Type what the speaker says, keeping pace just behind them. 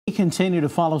We continue to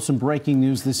follow some breaking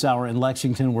news this hour in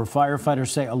Lexington, where firefighters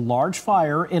say a large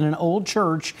fire in an old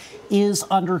church is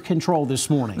under control this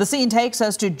morning. The scene takes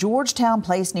us to Georgetown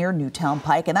Place near Newtown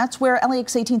Pike, and that's where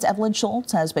LEX18's Evelyn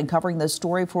Schultz has been covering this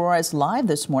story for us live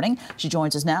this morning. She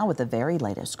joins us now with the very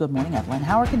latest. Good morning, Evelyn.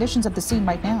 How are conditions at the scene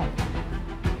right now?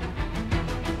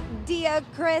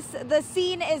 Chris, the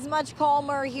scene is much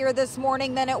calmer here this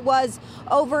morning than it was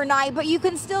overnight, but you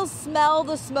can still smell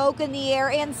the smoke in the air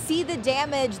and see the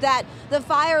damage that the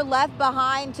fire left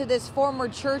behind to this former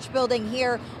church building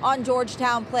here on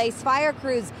Georgetown Place. Fire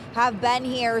crews have been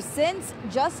here since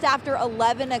just after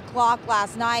 11 o'clock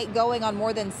last night, going on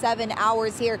more than 7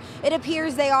 hours here. It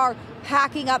appears they are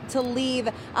packing up to leave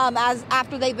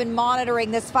after they've been monitoring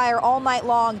this fire all night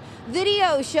long.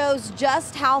 Video shows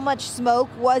just how much smoke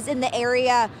was in the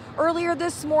area earlier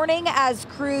this morning as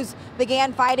crews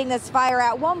began fighting this fire.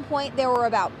 At one point, there were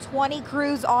about 20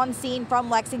 crews on scene from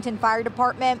Lexington Fire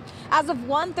Department. As of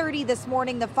 1:30 this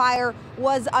morning, the fire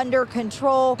was under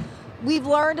control. We've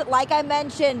learned, like I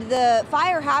mentioned, the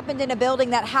fire happened in a building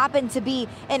that happened to be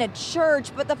in a church,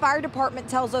 but the fire department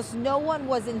tells us no one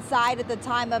was inside at the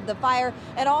time of the fire,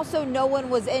 and also no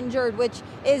one was injured, which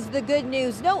is the good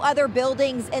news. No other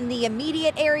buildings in the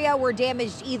immediate area were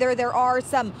damaged either. There are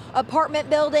some apartment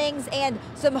buildings and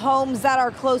some homes that are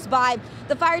close by.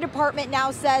 The fire department now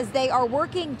says they are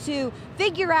working to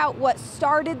figure out what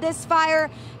started this fire,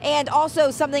 and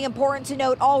also something important to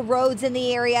note, all roads in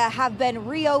the area have been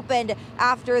reopened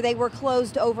after they were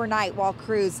closed overnight while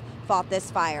crews fought this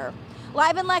fire.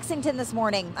 Live in Lexington this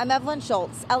morning, I'm Evelyn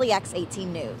Schultz, LEX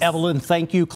 18 News. Evelyn, thank you.